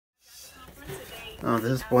Oh,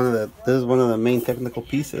 this is one of the main technical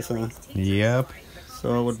pieces, huh? Yep.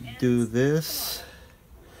 So I would do this.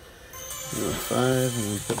 5, and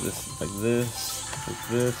then put this like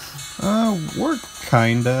this. We're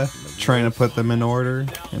kinda trying to put them in order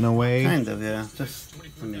in a way. Kind of, yeah. Just,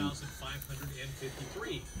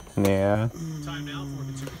 yeah.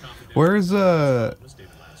 Where's Oh,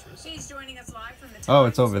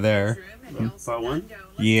 it's over there. part 1?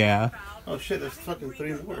 Yeah. Oh shit, there's fucking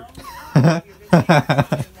 3 more. I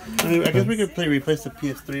guess we could replace the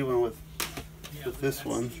PS3 one with this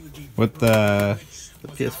one. With the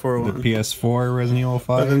PS4 one. The PS4 Resident Evil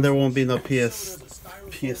 5. But then there won't be no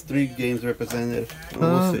PS3 games represented.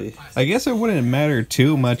 We'll see. I guess it wouldn't matter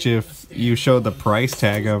too much if you showed the price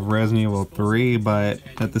tag of Resident Evil 3, but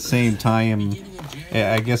at the same time,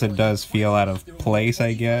 I guess it does feel out of place,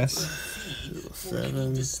 I guess.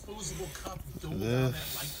 7. This.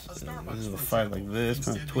 5 like this,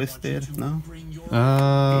 kind of twisted, no?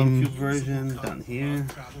 GameCube version down here.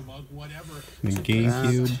 The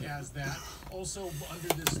GameCube. Let's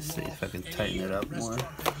see if I can tighten it up more.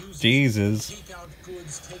 Jesus.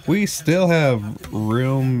 We still have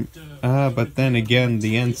room, but then again,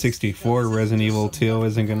 the N64 Resident Evil 2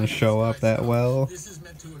 isn't going to show up that well.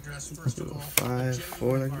 5,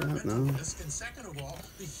 4 like that, no?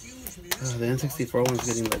 The N64 one's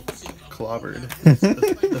getting like clobbered.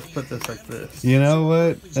 Let's put this like this. You know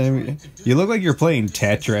what? I mean, you look like you're playing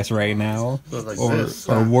Tetris right now. So like or this.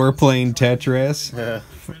 we're playing Tetris. Yeah.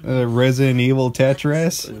 Resident Evil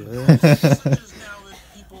Tetris.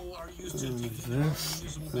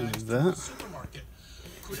 Like that.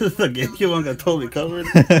 The GameCube one got totally covered.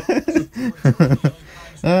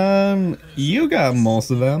 You got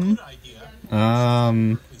most of them.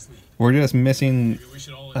 We're just missing,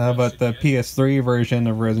 but the PS3 version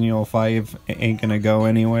of Resident Evil 5 ain't gonna go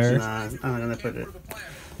anywhere. Nah, I'm not gonna put it.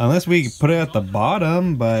 Unless we put it at the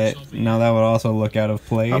bottom, but no, that would also look out of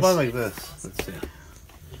place. How about like this? Let's see.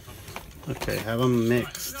 Okay, have them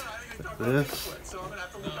mixed. Like this.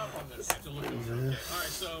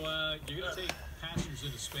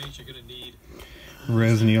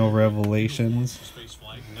 Resident Evil Revelations.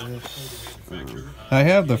 I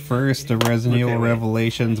have the first Resident Evil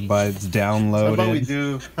Revelations, but it's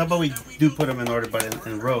downloaded. How about we do put them in order, but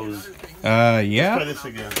in rows? Yeah. Let's try this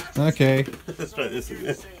again. Okay. Let's try this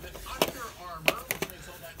again.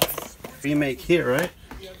 Remake here, right?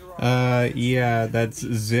 Yeah, that's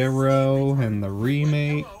 0 and the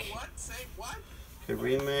remake. Okay,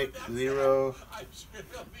 remake 0.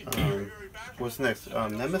 What's next?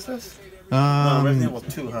 Nemesis? No, Resident Evil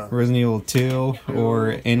 2, huh? Resident Evil 2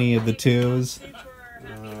 or any of the 2s.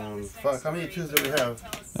 Fuck, how many 2s do we have?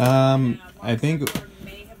 I think,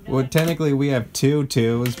 well, technically we have 2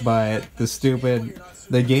 2s, but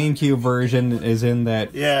the GameCube version is in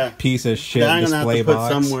that piece of shit display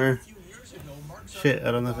box. Put somewhere. Shit,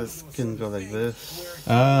 I don't know if this can go like this.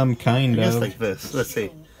 Kind of. Just like this. Let's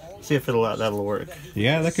see. See if that'll work.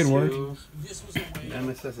 Yeah, that could work.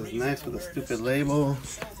 Nemesis is nice with a stupid label.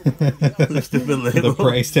 The stupid label. The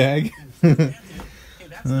price tag.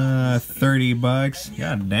 $30.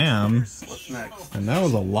 God damn. What's next? And that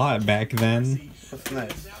was a lot back then. What's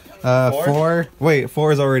next? 4. Wait,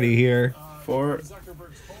 4 is already here. 4.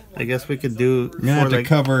 I guess we could do 4 like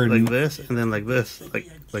this and then like this.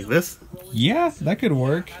 Like this? Yeah, that could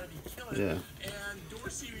work. Yeah.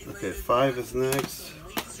 Okay, 5 is next.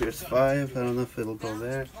 Here's 5. I don't know if it'll go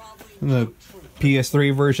there. The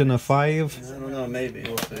PS3 version of 5. I don't know, maybe.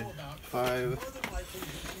 We'll see. 5.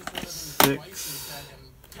 6.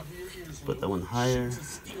 Put that one higher.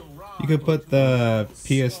 You could put the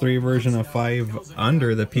PS3 version of 5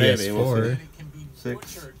 under the PS4. Maybe, we'll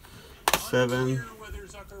 6. 7.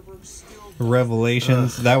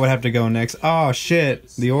 Revelations. That would have to go next. Oh shit!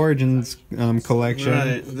 The Origins collection.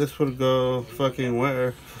 Right. This would go fucking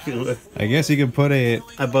where? I guess you could put it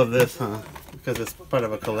above this, huh? Because it's part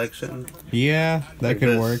of a collection. Yeah, that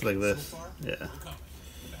could work. Like this. Yeah.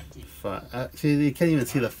 5. See, you can't even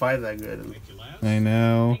see the 5 that good. I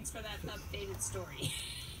know. Thanks for that updated story.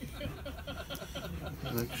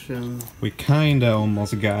 Collection. We kinda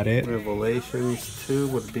almost got it. Revelations 2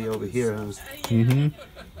 would be over here, huh? Mm-hmm.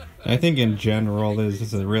 I think in general this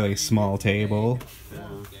is a really small table. Yeah.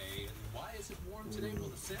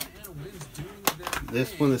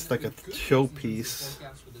 This one is like a showpiece.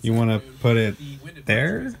 You want to put it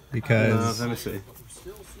there? Because let me see.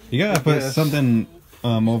 You gotta put something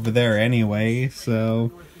over there anyway,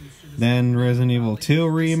 so then Resident Evil 2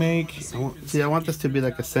 Remake. I want this to be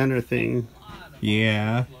like a center thing.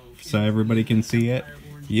 Yeah, so everybody can see it.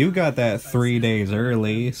 You got that 3 days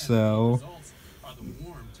early, so... Are the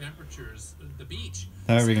warm temperatures, the beach.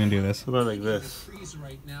 How are we gonna do this? How about like this?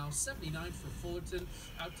 Right now, 79 for Fullerton,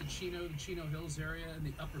 out to Chino, the Chino Hills area, in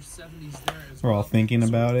the upper 70s there as We're all thinking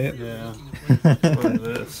about it. Yeah. Like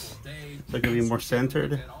this. So it can be more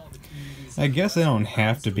centered. I guess they don't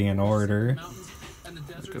have to be in order. I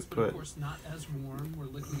could put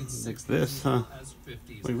like this, huh?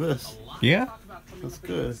 Like this. Yeah. That's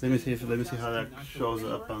good. Let me see how that shows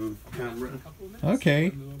up on camera.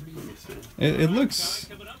 Okay. Let me see. It looks.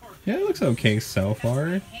 Yeah, it looks okay so far.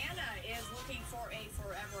 Hannah is looking for a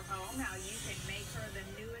forever home. How you can make her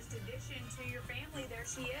the newest addition to your family. There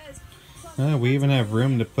she is. We even have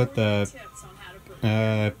room to put the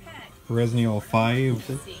Resident Evil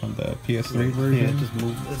 5 on the PS3 Yeah, version. just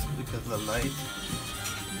move this because of the light.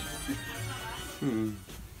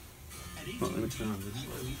 Well, let me turn on this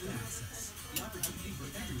light.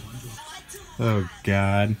 Oh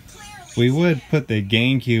god. We would put the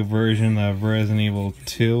GameCube version of Resident Evil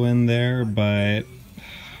 2 in there, but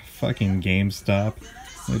fucking GameStop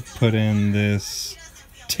would put in this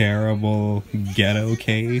terrible ghetto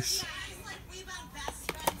case.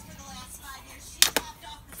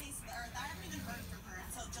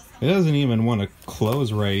 It doesn't even want to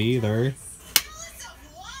close right either.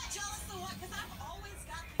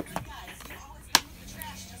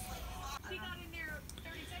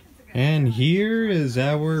 And here is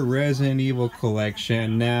our Resident Evil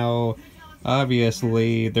collection. Now,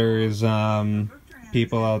 obviously, there's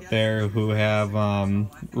people out there who have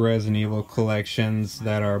Resident Evil collections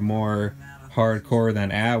that are more hardcore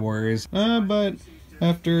than ours. But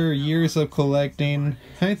after years of collecting,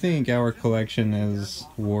 I think our collection is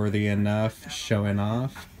worthy enough showing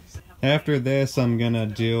off. After this, I'm gonna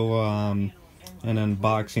do an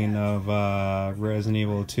unboxing of Resident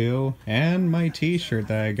Evil 2 and my t-shirt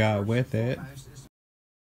that I got with it.